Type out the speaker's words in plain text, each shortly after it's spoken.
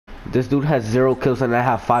This dude has 0 kills and I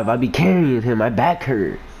have 5. I be carrying him. My back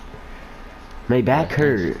hurt. My back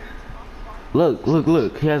hurt. Look, look,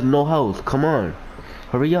 look. He has no health. Come on.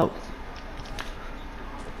 Hurry up.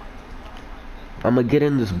 I'm gonna get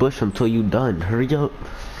in this bush until you done. Hurry up.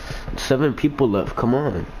 7 people left. Come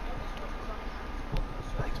on.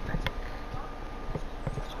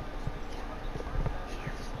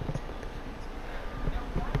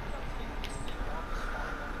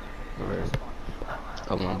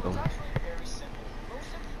 Come on, bro.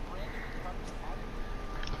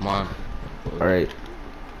 Come on. Alright.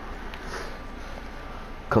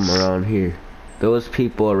 Come around here. There was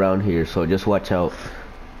people around here, so just watch out.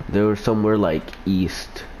 They were somewhere like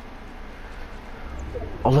east.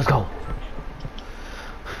 Oh, let's go.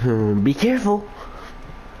 Be careful.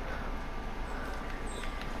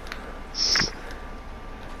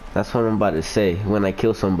 That's what I'm about to say when I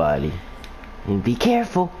kill somebody. And be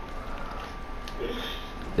careful.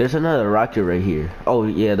 There's another rocket right here. Oh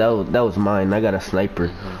yeah, that was mine. I got a sniper.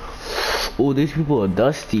 Oh, these people are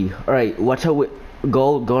dusty. All right, watch out.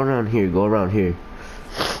 Go around here. Go around here.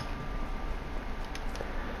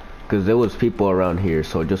 Cause there was people around here.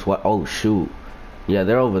 So just what? Oh shoot. Yeah,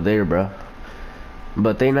 they're over there, bro.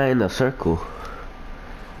 But they not in a circle.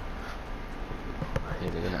 Yeah,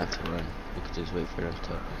 they're gonna have to run. We could just wait for them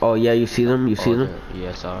to. Oh yeah, you see them? You see them?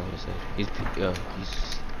 Yeah, I saw him. He's I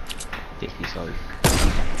think he saw you.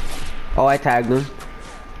 Oh, I tagged him.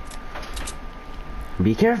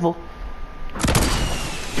 Be careful.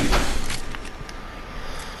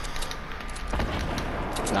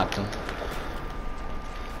 Knocked him.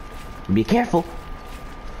 Be careful.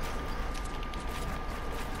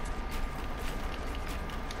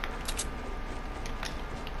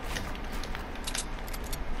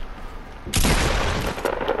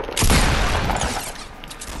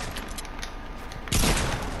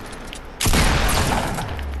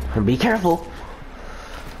 Be careful.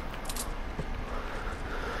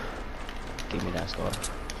 Give me that scar.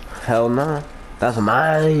 Hell nah. That's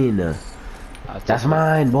mine. That's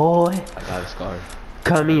mine, boy. I got a scar.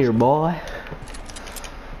 Come here, boy.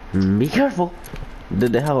 Be careful.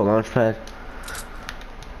 Did they have a launch pad?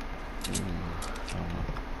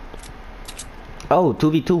 Oh,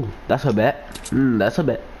 2v2. That's a bet. That's a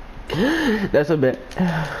bet. That's a bet.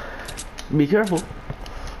 Be careful.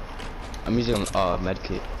 I'm using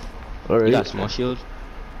medkit. Alright. You got small shield?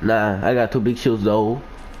 Nah, I got 2 big shields though.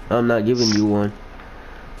 I'm not giving you one.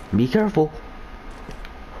 Be careful.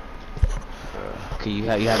 Okay, you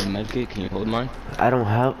have a medkit. Can you hold mine? I don't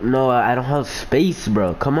have space,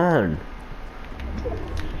 bro. Come on.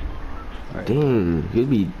 Right. Dang, you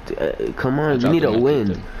be. Come on, you need a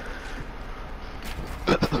win.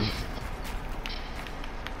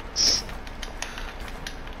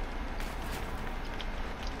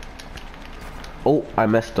 Oh, I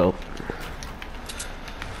messed up.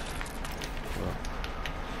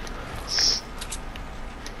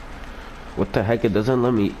 What the heck? It doesn't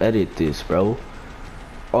let me edit this, bro.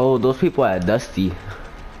 Oh, those people at Dusty.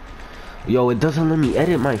 Yo, it doesn't let me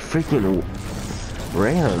edit my freaking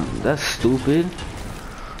RAM. That's stupid.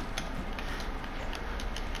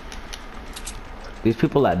 These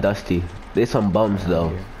people at Dusty, they some bums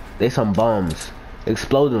though. They some bums.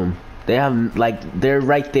 Explode them. They have they're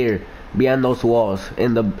right there behind those walls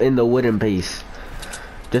in the wooden base.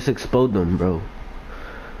 Just explode them, bro.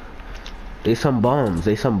 They some bums.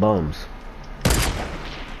 They some bums.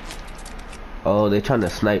 Oh, they trying to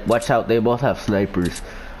snipe. Watch out, they both have snipers.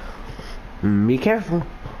 Be careful.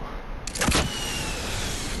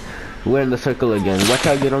 We're in the circle again. Watch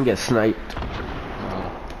out you don't get sniped.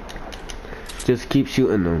 Just keep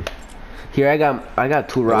shooting them. Here, I got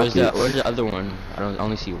 2 rockets. Where's the other one? I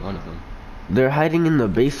only see one of them. They're hiding in the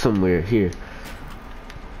base somewhere. Here.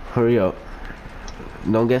 Hurry up.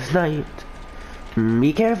 Don't get sniped.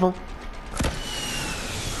 Be careful.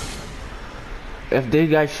 If this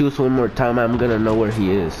guy shoots one more time, I'm gonna know where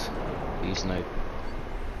he is. He sniped.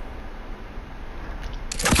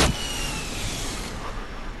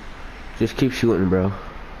 Just keep shooting, bro.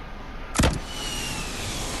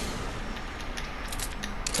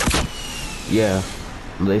 Yeah,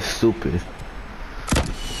 they stupid.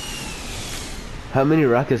 How many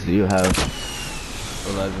rockets do you have?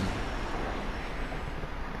 11.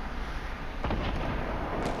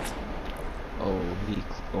 Oh, he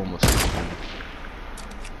almost.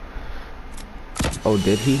 Oh,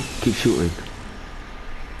 did he? Keep shooting.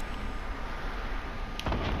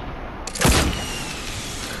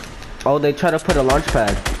 Oh, they try to put a launch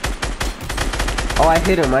pad. Oh, I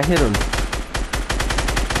hit him.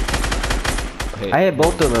 Okay. I hit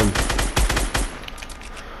both of them.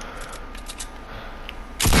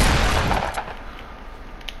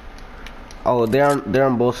 Oh, they're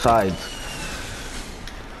on both sides.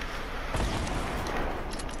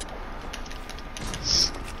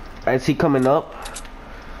 I see coming up.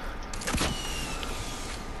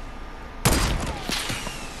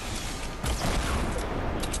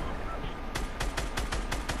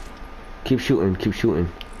 Keep shooting, keep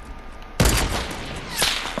shooting.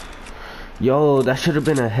 Yo, that should have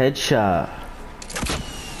been a headshot.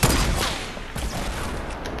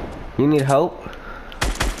 You need help?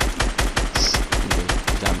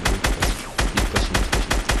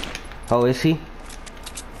 Oh, is he?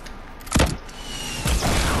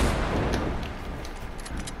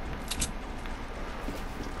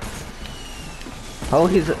 Oh,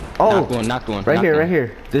 he's knocked one. Right here, right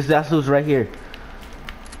here. That's who's right here.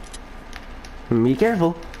 Be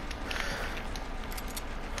careful.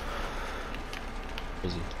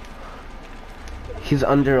 Where is he? He's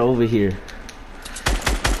under over here.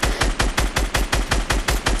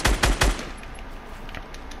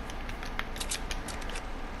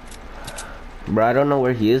 Bro, I don't know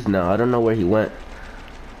where he is now. I don't know where he went.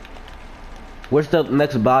 Where's the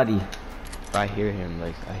next body? I hear him,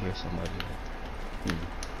 like, I hear somebody.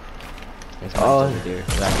 There's over there.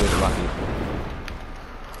 Back with the rocket.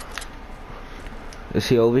 Is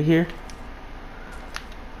he over here?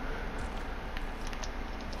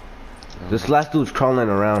 This last dude's crawling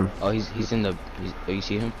around. Oh, he's in the. Oh, you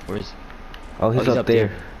see him? Where is he? Oh, he's up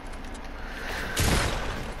there.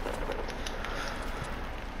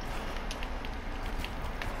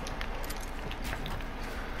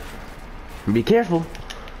 Be careful.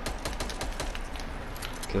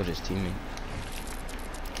 Killed his teammate.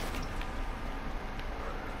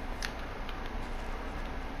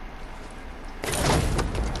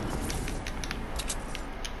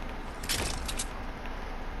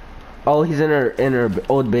 Oh, he's in her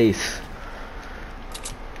old base.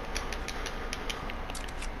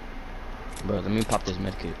 Bro, let me pop this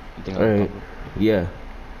medkit. You think I'll pop it? Yeah.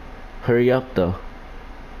 Hurry up though.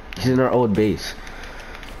 He's in our old base.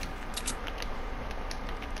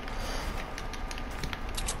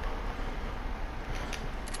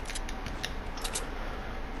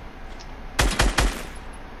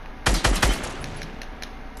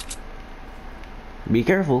 Be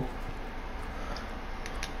careful.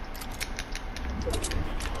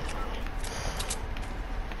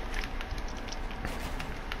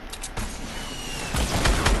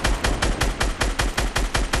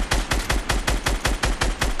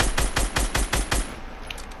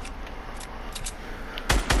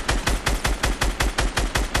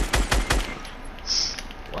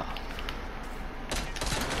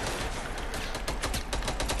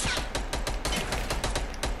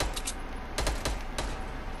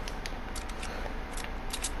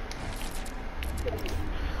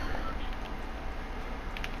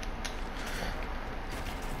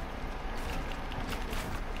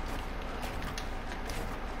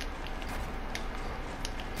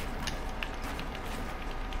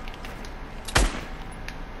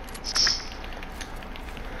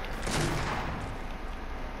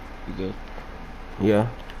 You good? Yeah.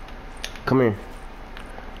 Come here.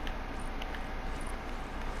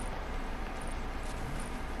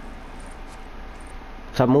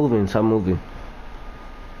 Stop moving, stop moving.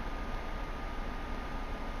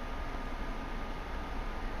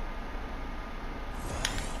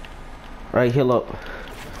 Right, heal up.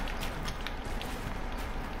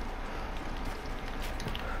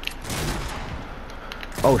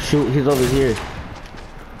 Oh shoot, he's over here.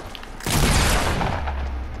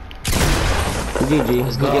 GG.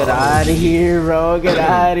 Let's go. Get out of here, bro. Get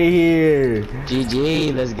out of here.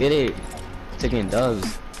 GG, let's get it. Taking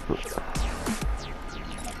dubs.